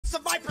glimpse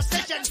of my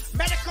precision.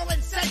 Medical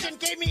incision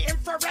gave me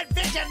infrared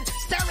vision.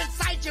 Stare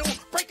inside you,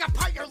 break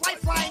apart your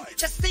lifeline.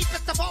 The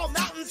steepest of all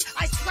mountains,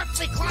 I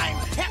swiftly climb.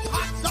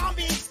 Hip-hop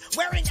zombies,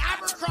 wearing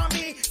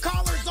Abercrombie.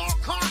 Collars all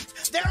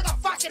cocked, they're the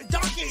fucking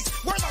donkeys.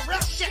 We're the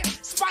real shit,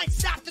 spine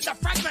snapped into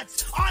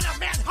fragments. On a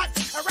manhunt,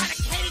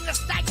 eradicating the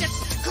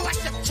stagnants.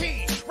 Collective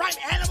T, rhyme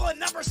animal at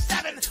number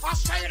 7.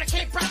 Australia to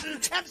Cape Breton,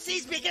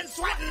 MCs begin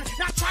sweating.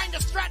 Not trying to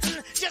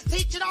threaten, just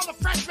teaching all the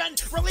freshmen.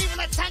 Relieving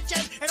the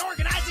tension and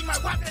organizing my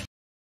weapons.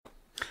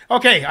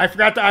 Okay, I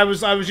forgot to, I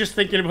was just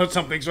thinking about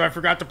something, so I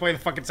forgot to play the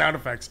fucking sound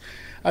effects.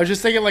 I was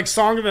just thinking like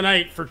song of the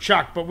night for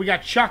Chuck, but we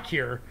got Chuck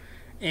here,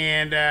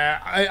 and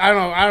I don't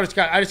know, I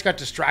just got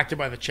distracted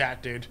by the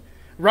chat, dude.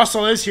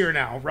 Russell is here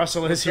now.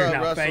 Russell is here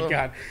now. Thank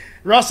God.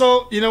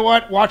 Russell, you know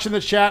what? Watching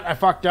the chat, I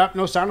fucked up.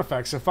 No sound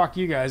effects, so fuck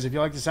you guys. If you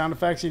like the sound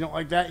effects, you don't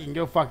like that, you can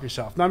go fuck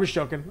yourself. No, I'm just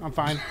joking. I'm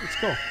fine. It's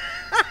cool.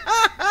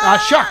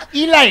 Chuck,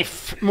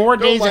 E-Life. More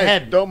days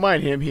ahead. Don't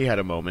mind him. He had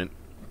a moment.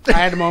 I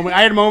had a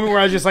moment where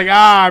I was just like,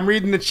 I'm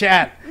reading the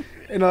chat.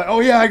 And I'm like, oh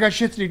yeah, I got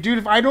shit to do. Dude,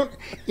 if I don't,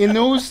 in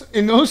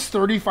those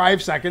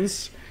 35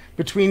 seconds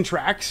between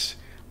tracks,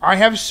 I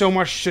have so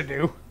much to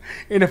do.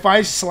 And if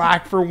I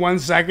slack for 1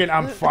 second,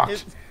 I'm fucked.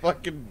 It's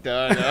fucking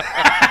done.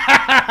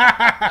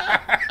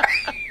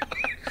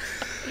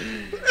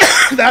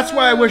 That's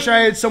why I wish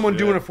I had someone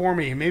doing it for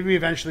me. Maybe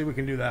eventually we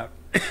can do that.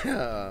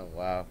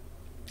 Wow.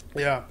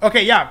 Yeah.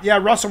 Okay, yeah,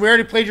 Russell, we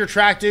already played your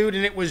track, dude,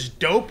 and it was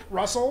dope,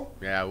 Russell.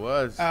 Yeah, it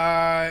was.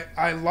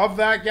 I love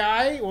that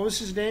guy. What was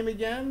his name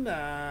again?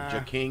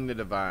 Jaking the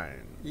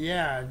Divine.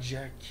 Yeah,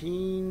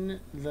 Jaking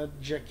the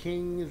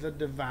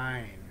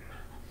Divine.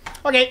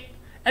 Okay.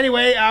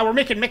 Anyway, we're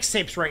making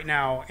mixtapes right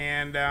now,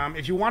 and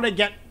if you want to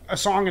get a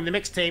song in the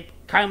mixtape,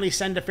 kindly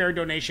send a fair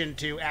donation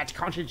to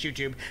 @Conscience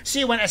YouTube,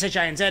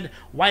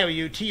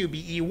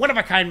 CONSHINZYOUTUBE,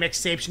 one-of-a-kind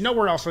mixtapes,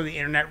 nowhere else on the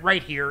internet,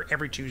 right here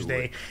every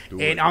Tuesday. Do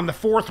it. On the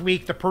 4th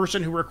week, the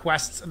person who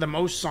requests the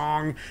most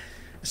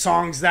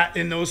songs that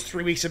in those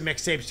 3 weeks of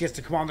mixtapes gets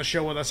to come on the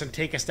show with us and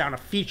take us down a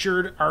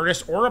featured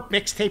artist or a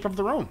mixtape of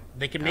their own.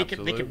 They can make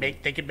it. They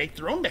can make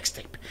their own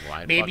mixtape.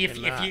 Why Maybe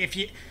if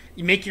you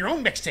make your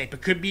own mixtape,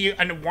 it could be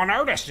one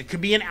artist, it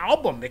could be an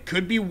album, it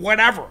could be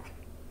whatever.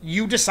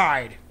 You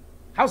decide.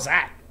 How's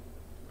that?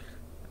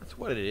 That's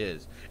what it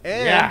is.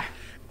 And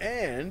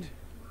it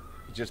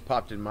just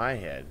popped in my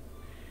head.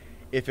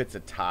 If it's a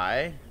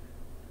tie,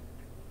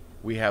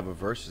 we have a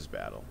versus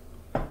battle.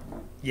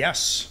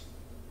 Yes.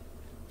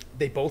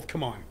 They both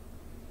come on.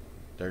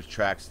 There's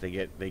tracks they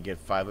get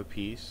 5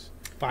 apiece.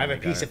 5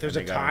 apiece. If there's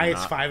a tie,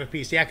 it's 5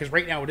 apiece. Yeah, because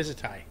right now it is a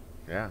tie.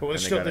 Yeah. But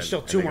there's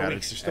still 2 more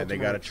weeks. They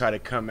got to try to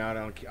come out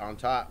on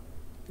top.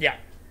 Yeah.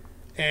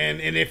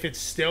 And if it's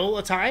still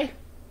a tie,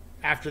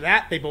 after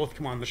that, they both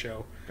come on the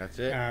show. That's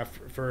it.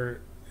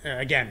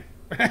 Again,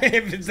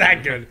 if it's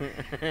that good.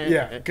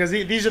 Yeah, because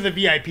these are the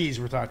VIPs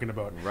we're talking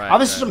about. Right.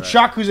 This is from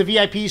Chuck, who's a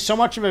VIP, so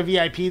much of a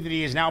VIP that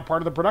he is now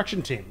part of the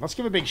production team. Let's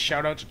give a big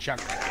shout out to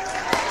Chuck.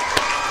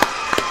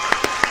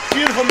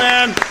 Beautiful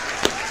man.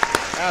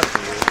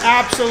 Absolutely.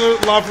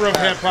 Absolute lover of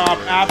hip-hop.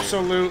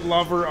 Absolute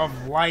lover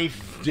of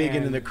life.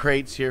 Digging in the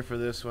crates here for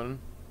this one.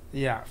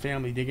 Yeah,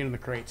 family digging in the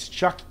crates.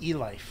 Chuck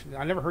E-Life.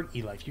 I never heard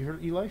E-Life. You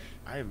heard E-Life?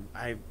 I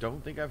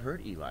don't think I've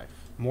heard E-Life.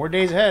 More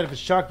days ahead. If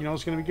it's Chuck, you know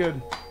it's going to be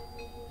good.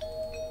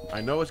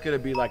 I know it's going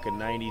to be like a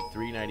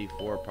 93,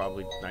 94,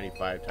 probably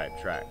 95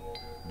 type track.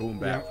 Boom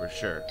bap for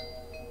sure.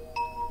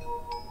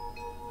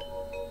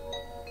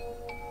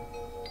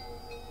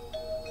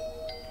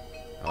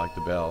 I like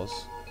the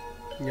bells.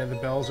 Yeah, the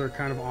bells are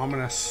kind of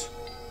ominous.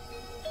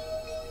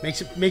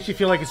 Makes you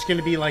feel like it's going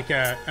to be like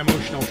a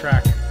emotional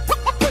track.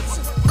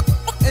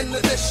 In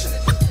addition,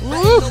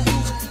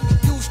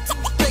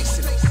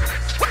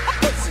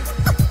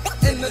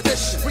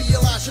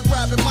 realize you're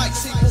grabbing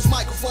mics equals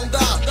microphone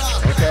dial.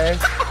 Okay.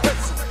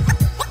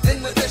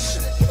 In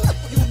addition,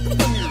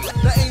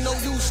 there ain't no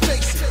use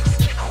chasing.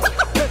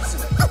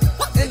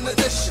 In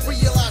addition,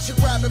 realize you're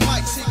grabbing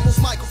mics equals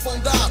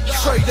microphone dial.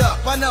 Straight up,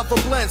 I never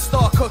blend,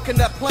 start cooking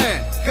that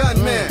plan.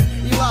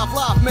 Gunman,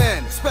 live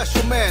man,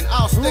 special man.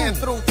 I'll stand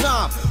through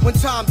time when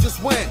time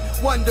just went.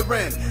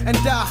 Wondering and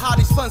die how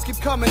these funds keep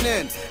coming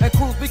in and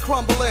crews be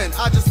crumbling.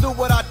 I just do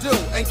what I do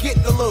and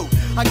get the loot.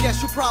 I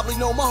guess you probably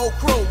know my whole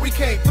crew. We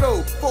came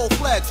through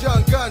full-fledged,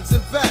 young guns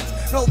and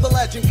vets. Know the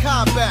legend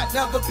combat,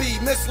 never be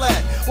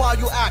misled. While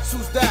you ask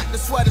who's that, the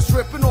sweat is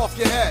dripping off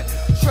your head.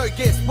 Shirt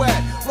gets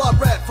wet, blood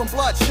red from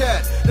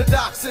bloodshed. The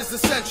docs is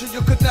essential,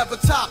 you could never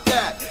top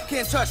that.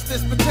 Can't touch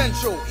this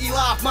potential,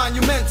 E-Live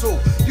monumental.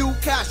 You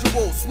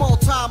casual, small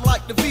time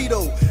like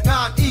DeVito.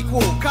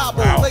 Non-equal,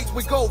 Cabo, late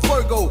we go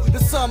Virgo. The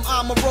sum,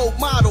 I'm a role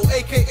model,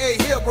 aka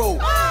hero.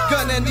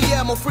 Gun and the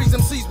ammo, freeze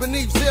MCs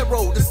beneath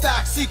zero. The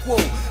stack sequel,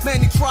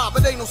 man you try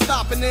but ain't no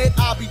stopping it.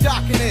 I'll be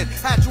docking it,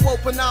 had you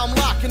open now I'm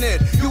locking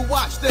it. You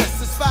watch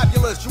this, it's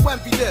fabulous, you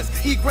envy this.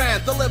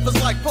 E-Grand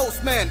delivers like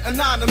Postman,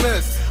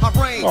 anonymous. I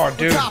reign on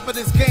top of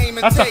this game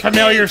and that's a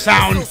familiar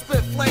sound. Still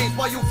spit flames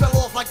while you fell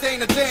off like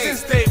Dana Dane.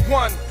 Since day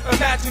one,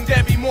 imagine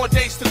there be more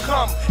days to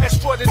come.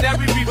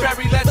 Extraordinary, be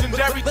very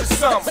legendary to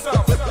some.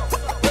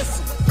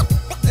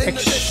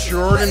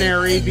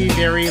 Extraordinary, be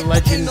very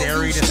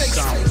legendary to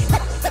some.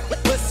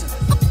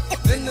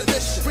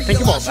 Think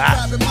about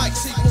that.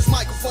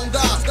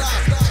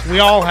 We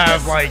all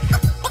have, like,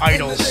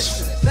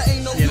 idols,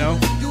 you know?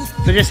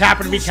 They just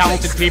happen to be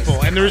talented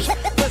people, and there's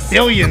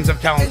billions of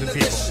talented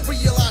people,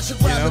 you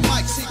know?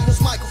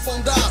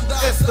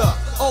 It's the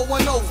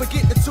 010,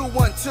 forget the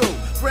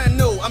 212. Brand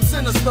new, I'm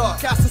sinister,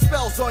 casting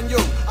spells on you.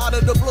 Out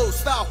of the blue,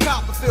 style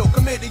Copperfield,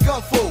 committee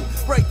gun fool.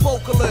 Break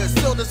vocalist,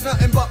 still there's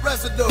nothing but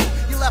residue.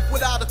 You left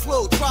without a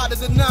clue, try to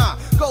deny.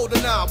 Go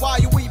deny, why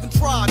you even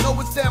try? Know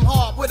it's damn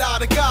hard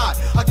without a guide.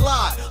 I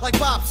glide like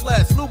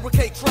bobsleds,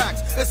 lubricate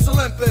tracks. It's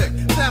Olympic.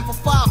 10 for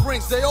 5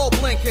 rings, they all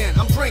blinking.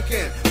 I'm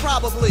drinking,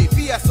 probably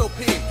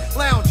VSOP.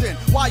 Lounging,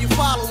 while you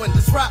following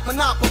this rap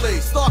monopoly.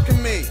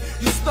 Stalking me,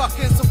 you stuck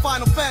in some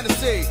Final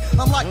Fantasy.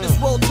 I'm like this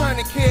world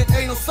turning kid,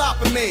 ain't no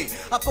stopping me.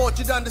 I thought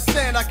you'd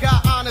understand, I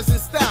got honors and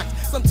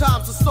stacks.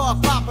 Sometimes I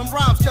start popping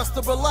rhymes just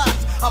to relax.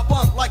 I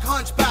bump like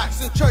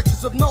hunchbacks in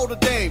churches of Notre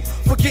Dame.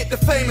 Forget the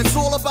fame, it's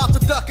all about the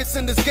ducats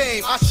in this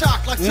game. I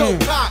shock like Joe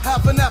Cock,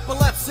 having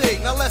epilepsy.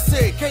 Now let's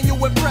see, can you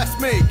impress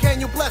me?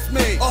 Can you bless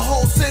me? A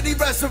whole city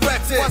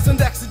resurrected.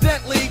 Wasn't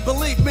accidentally,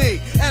 believe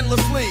me,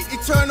 endlessly.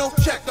 Eternal,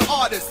 check the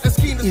artist. And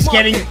scheme He's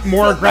getting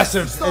more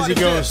aggressive as he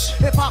goes.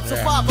 Hip-hop's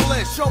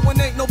survivalist, showing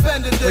ain't no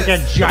bending this.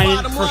 Like a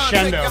giant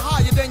crescendo. Take you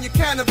higher than your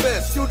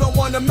cannabis. You don't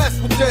wanna mess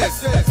with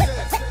this.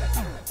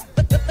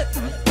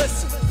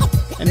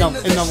 In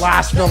the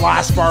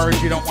last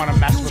bars, you don't want to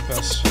mess with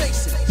this.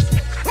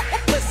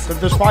 But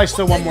there's probably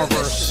still one more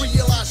verse.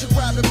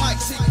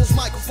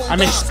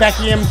 I'm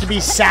expecting him to be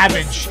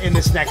savage in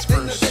this next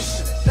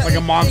verse, like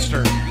a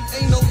monster.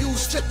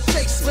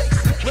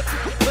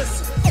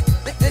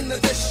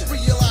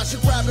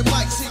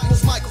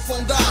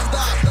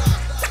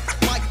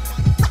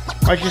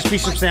 Might just be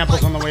some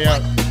samples on the way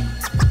out.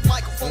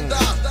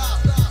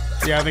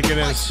 Yeah, I think it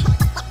is.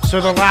 So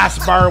the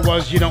last bar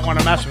was, you don't want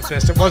to mess with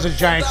this. It was a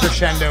giant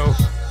crescendo.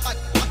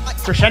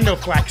 Crescendo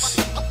flex.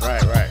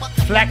 Right.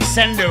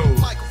 Flexendo.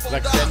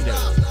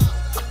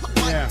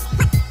 Yeah.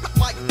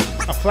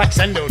 A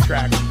flexendo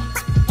track.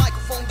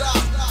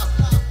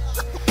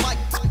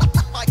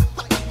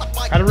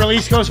 Had a real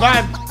East Coast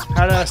vibe.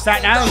 Had a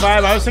Staten Island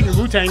vibe. I was thinking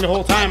Wu-Tang the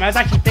whole time. I was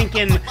actually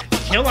thinking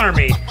Kill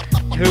Army,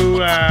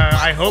 who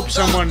I hope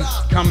someone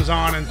comes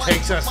on and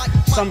takes us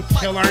some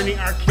Kill Army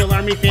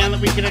fan that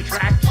we can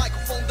attract.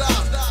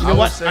 You know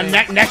what?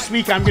 Next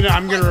week I'm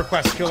gonna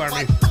request Kill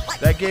Army.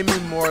 That gave me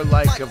more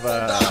like a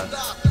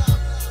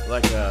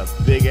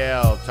Big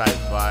L type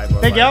vibe.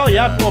 Big L,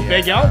 yeah, well,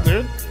 Big L,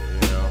 dude.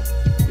 You know.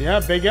 Yeah,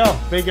 Big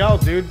L,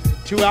 dude.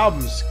 2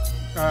 albums,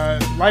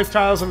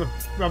 Lifestyles of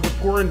the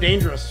Poor and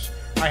Dangerous.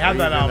 I have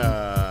that album.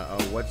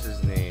 What's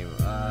his name?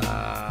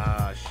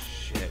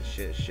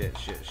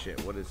 Shit.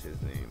 What is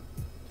his name?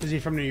 Is he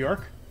from New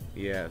York?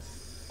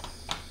 Yes.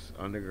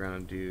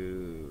 Underground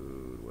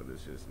dude. What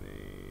is his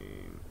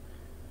name?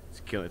 It's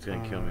gonna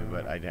kill me,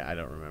 but I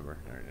don't remember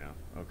right now.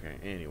 Okay.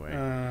 Anyway.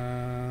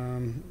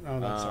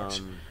 That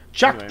sucks.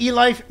 Chuck Anyway.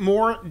 E-Life,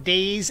 more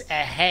days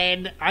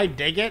ahead. I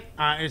dig it.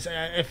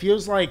 It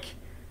feels like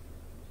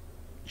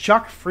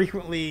Chuck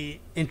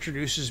frequently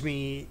introduces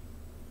me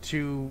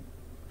to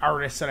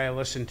artists that I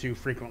listen to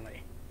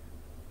frequently,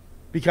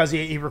 because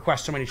he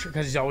requests so many,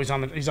 because he's always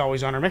on our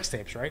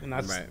mixtapes, right? And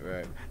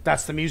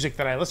that's the music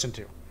that I listen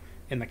to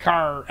in the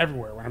car,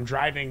 everywhere, when I'm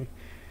driving,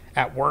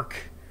 at work,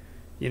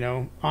 you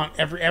know, on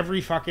every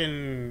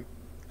fucking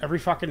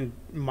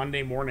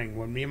Monday morning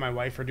when me and my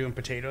wife are doing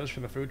potatoes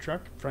for the food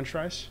truck, French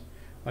fries,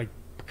 like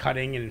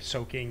cutting and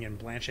soaking and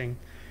blanching.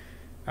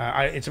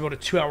 It's about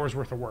 2 hours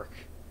worth of work.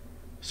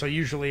 So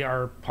usually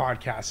our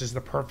podcast is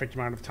the perfect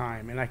amount of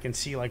time, and I can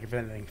see like if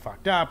anything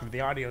fucked up, if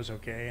the audio's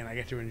okay, and I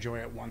get to enjoy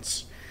it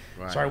once.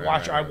 So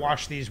I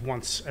watch these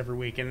once every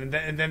week, and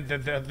then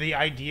the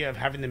idea of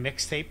having the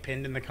mixtape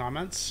pinned in the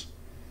comments,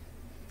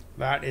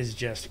 that is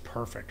just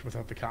perfect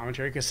without the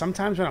commentary. Because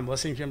sometimes when I'm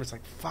listening to him, it's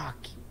like,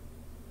 fuck,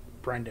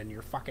 Brendan,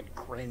 you're fucking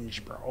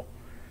cringe, bro.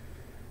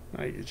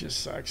 Like, it just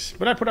sucks,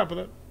 but I put up with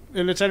it,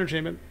 and it's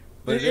entertainment.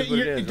 But it is what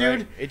it is,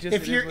 dude.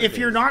 right? If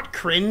you're not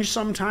cringe,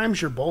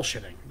 sometimes you're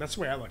bullshitting. That's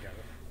the way I look at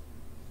it.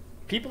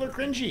 People are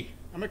cringy.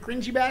 I'm a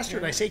cringy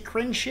bastard. Yeah. I say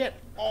cringe shit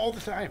all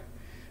the time.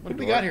 What do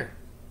we got here?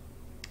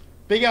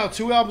 Big L,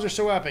 2 albums are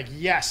so epic.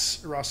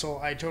 Yes, Russell,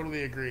 I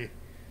totally agree.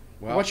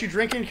 Well, what you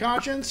drinking,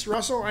 Conscience?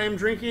 Russell, I am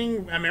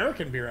drinking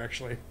American beer,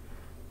 actually.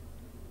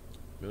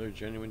 Miller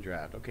Genuine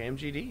Draft. Okay,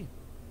 MGD.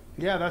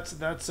 Yeah,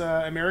 that's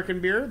American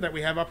beer that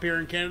we have up here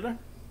in Canada.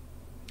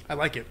 I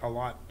like it a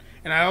lot.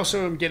 And I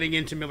also am getting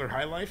into Miller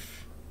High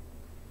Life.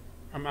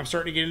 I'm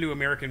starting to get into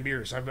American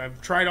beers.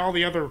 I've tried all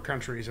the other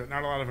countries, but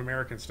not a lot of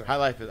American stuff. High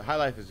Life is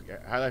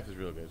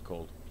real good. It's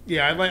cold.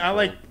 Yeah, I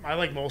like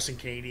Molson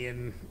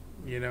Canadian.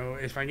 You know,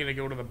 if I'm gonna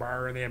go to the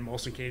bar and they have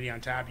Molson Canadian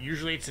on tap,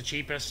 usually it's the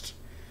cheapest,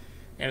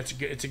 and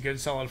it's a good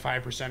solid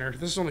 5%er.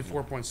 This is only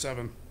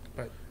 4.7,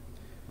 but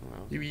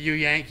you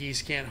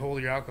Yankees can't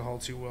hold your alcohol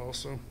too well,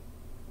 so.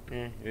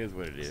 Yeah, it is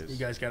what it is. You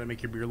guys got to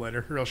make your beer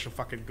lighter, or else you'll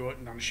fucking go out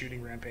on a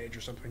shooting rampage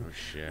or something. Oh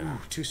shit! Ooh,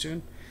 too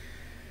soon.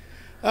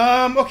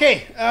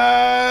 Okay.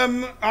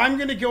 I'm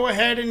gonna go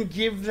ahead and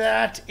give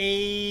that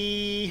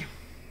a.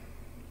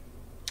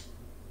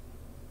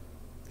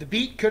 The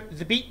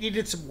beat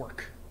needed some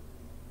work.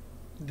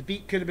 The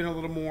beat could have been a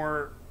little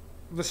more.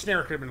 The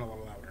snare could have been a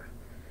little louder.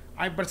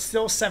 But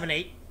still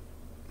 7/8,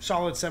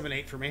 solid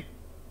 7/8 for me.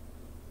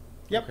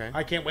 Yep. Okay.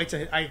 I can't wait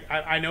to.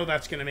 I know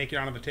that's gonna make it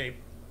onto the tape.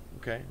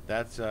 Okay,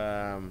 that's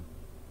an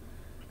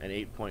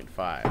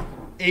 8.5.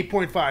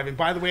 8.5. And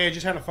by the way, I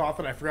just had a thought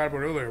that I forgot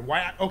about earlier.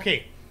 Why?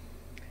 Okay.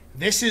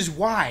 This is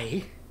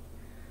why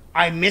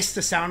I missed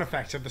the sound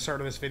effects at the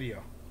start of this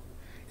video.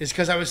 Is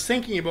because I was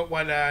thinking about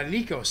what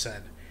Nico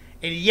said.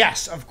 And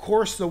yes, of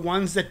course, the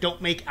ones that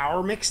don't make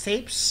our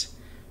mixtapes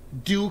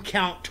do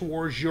count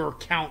towards your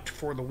count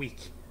for the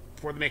week,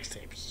 for the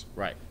mixtapes.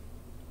 Right.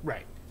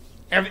 Right.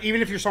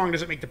 Even if your song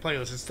doesn't make the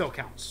playlist, it still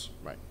counts.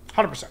 Right.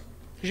 100%.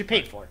 Because you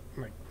paid for it.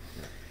 Like,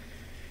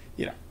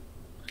 you know.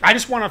 I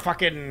just want to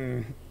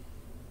fucking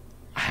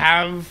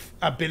have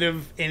a bit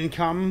of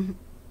income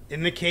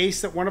in the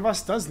case that one of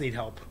us does need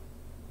help.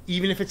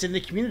 Even if it's in the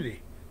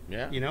community.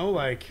 Yeah. You know,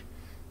 like,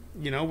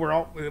 you know,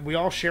 we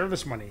all share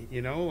this money,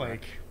 you know,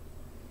 like,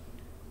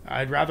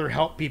 I'd rather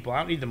help people. I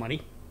don't need the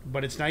money,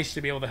 but it's nice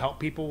to be able to help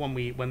people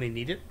when they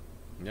need it.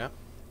 Yeah.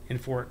 And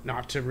for it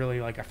not to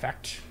really, like,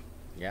 affect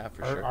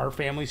our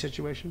family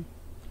situation.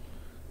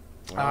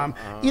 Well,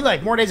 Eli,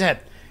 more days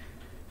ahead.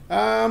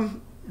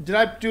 Did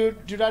I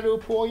do a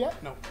poll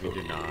yet? No. You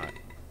did not.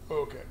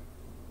 Okay.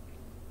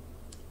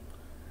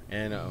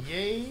 And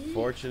Yay.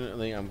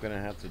 fortunately, I'm gonna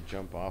have to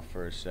jump off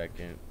for a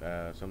second.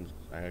 I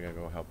gotta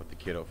go help with the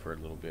kiddo for a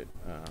little bit.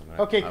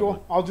 Okay,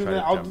 cool. I'll do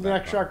the the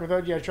next track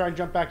without you. Try and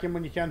jump back in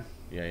when you can.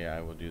 Yeah,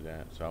 I will do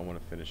that. So I want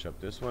to finish up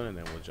this one, and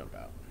then we'll jump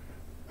out.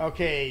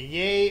 Okay,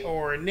 yay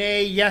or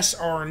nay, yes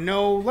or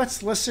no.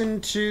 Let's listen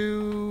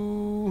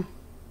to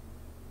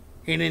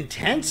an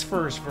intense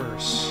first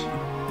verse.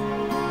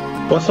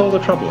 What's all the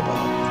trouble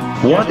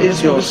about? What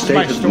is your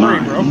state of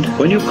mind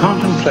when you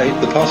contemplate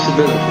the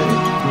possibility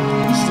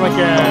It's like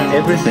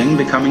everything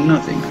becoming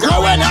nothing?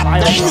 Growing up,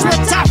 things were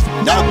tough,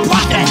 no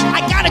bluffing. I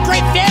got a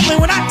great family,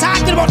 we're not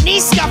talking about knee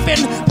scuffing.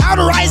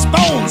 Powderized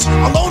bones,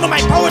 alone in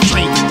my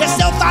poetry. There's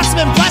still thoughts have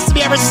been blessed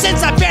me ever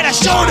since I've been a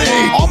shorty.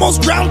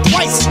 Almost drowned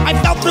twice, I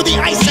fell through the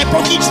ice. I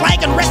broke each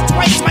leg and wrist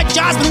twice, my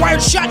jaw's been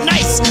wired shut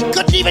nice.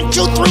 Couldn't even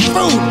chew through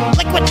food,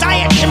 liquid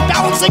diet,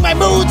 imbalancing my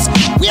moods.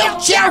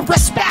 Wheelchair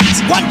respect,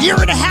 1.5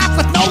 years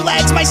with no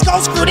legs. My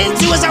skull screwed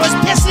into as I was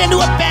pissing into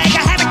a bag.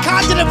 I had a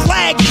cognitive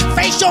lag,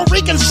 facial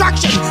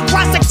reconstruction,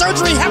 plastic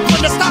surgery,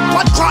 heparin to stop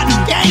blood clotting,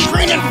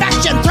 gangrene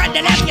infection,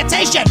 threatening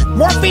amputation,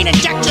 morphine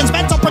injections,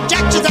 mental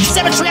projections of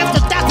symmetry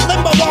after death,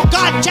 limbo while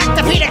God checked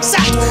if he'd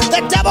accept.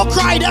 The devil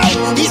cried out,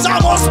 he's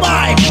almost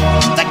mine.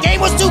 The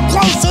game was too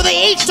close, so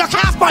they each took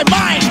half my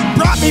mind.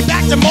 Brought me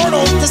back to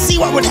mortal to see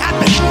what would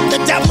happen.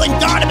 The devil and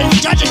God have been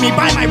judging me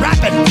by my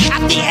rapping.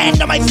 At the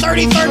end of my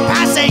 33rd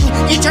passing,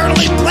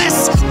 eternally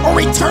bliss or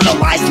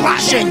eternalized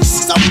lashings.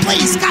 So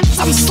please cut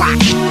some slack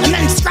and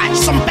then scratch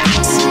some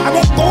backs. I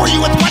won't bore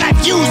you with what I've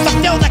used to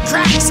fill the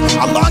cracks.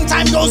 A long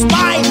time goes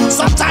by,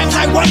 sometimes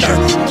I wonder.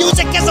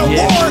 Music is a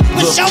war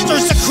with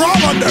shelters to crawl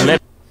under.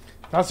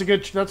 That's a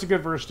good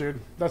verse, dude.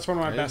 That's one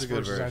of my best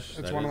verses. Verse.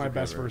 It's That one of is my a good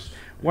best verse. verses.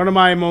 One of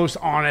my most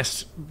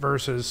honest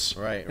verses.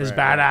 Right, as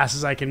right, badass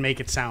as I can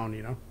make it sound,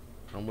 you know.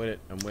 I'm with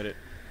it.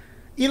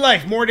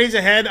 E-Life, more days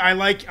ahead. I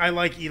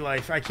like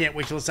E-Life. I can't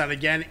wait to listen to it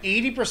again.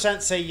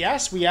 80% say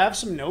yes. We have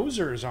some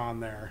nosers on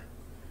there.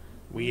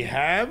 We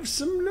have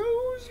some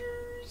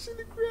nosers in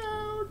the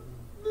crowd.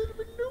 Little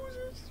bit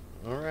nosers.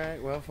 All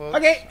right, well, folks.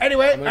 Okay.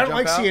 Anyway, I'm gonna I don't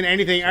like jump out. seeing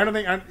anything. I don't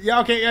think.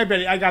 Yeah. Okay. I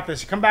bet I got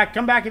this. Come back.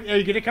 Are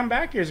you gonna come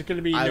back, or is it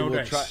gonna be no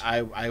dice?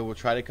 I will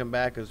try to come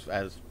back as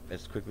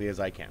quickly as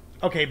I can.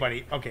 Okay,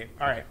 buddy. Okay.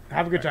 All right.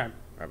 Have a good time.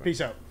 All right, bye. Peace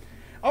out.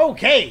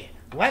 Okay.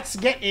 Let's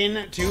get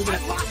into the.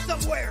 I'm lost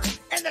somewhere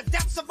in the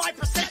depths of my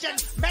precision.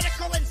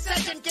 Medical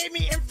incision gave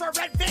me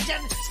infrared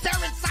vision.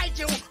 Stare inside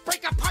you,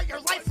 break apart your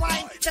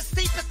lifeline. The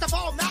steepest of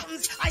all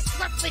mountains, I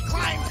swiftly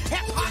climb.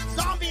 Hip-hop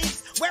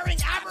zombies wearing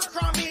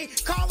Abercrombie,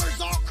 collars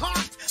all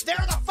cocked. They're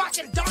the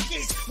fucking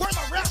donkeys. We're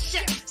the real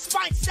shit.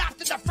 Spine snapped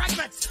into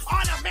fragments.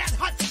 On a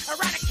manhunt,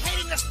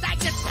 eradicating the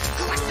stagnant.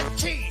 Collective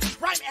key,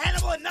 rhyme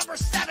animal at number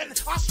 7.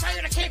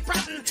 Australia to Cape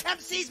Breton.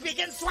 MCs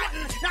begin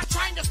sweating, not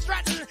trying to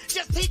threaten,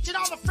 just teaching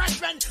all the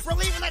freshmen,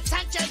 relieving the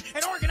tension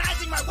and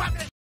organizing my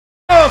weapon.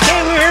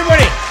 Okay, we're here,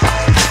 buddy.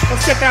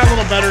 Let's get that a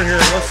little better here.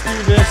 Let's do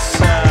this.